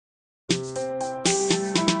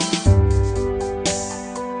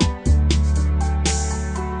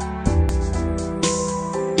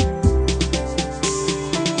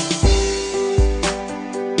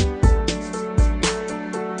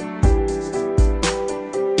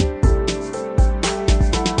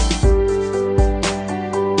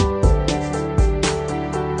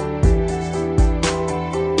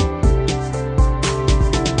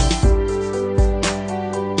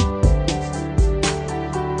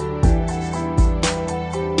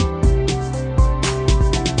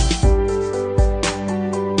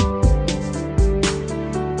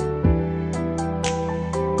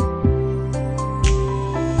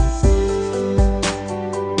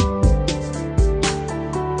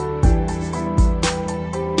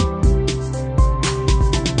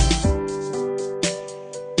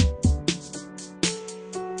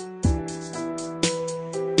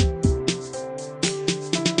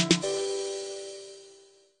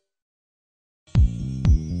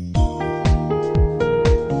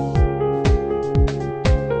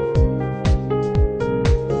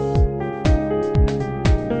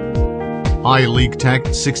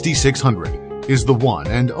i-LEAKTEK 6600 is the one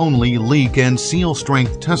and only leak and seal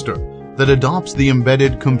strength tester that adopts the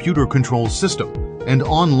embedded computer control system and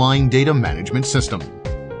online data management system.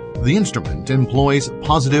 The instrument employs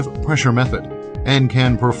positive pressure method and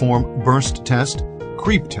can perform burst test,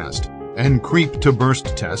 creep test, and creep to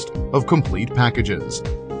burst test of complete packages.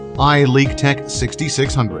 i-LEAKTEK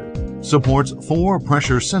 6600 supports 4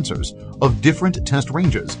 pressure sensors of different test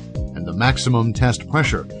ranges, and the maximum test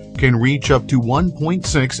pressure can reach up to 1.6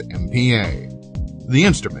 MPa. The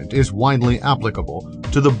instrument is widely applicable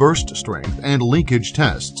to the burst strength and leakage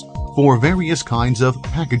tests for various kinds of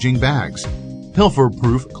packaging bags,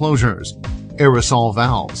 pilfer-proof closures, aerosol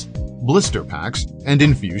valves, blister packs, and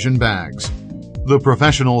infusion bags. The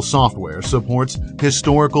professional software supports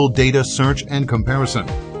historical data search and comparison,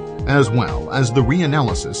 as well as the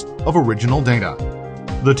reanalysis of original data.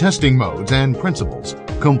 The testing modes and principles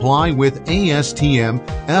comply with ASTM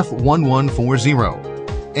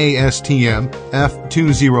F1140, ASTM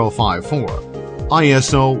F2054,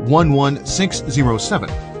 ISO 11607,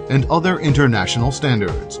 and other international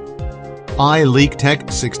standards.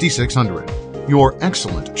 i-LEAKTEK 6600, your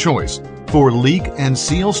excellent choice for leak and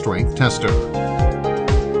seal strength tester.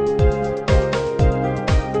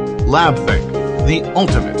 i-LEAKTEK, the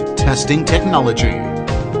ultimate testing technology.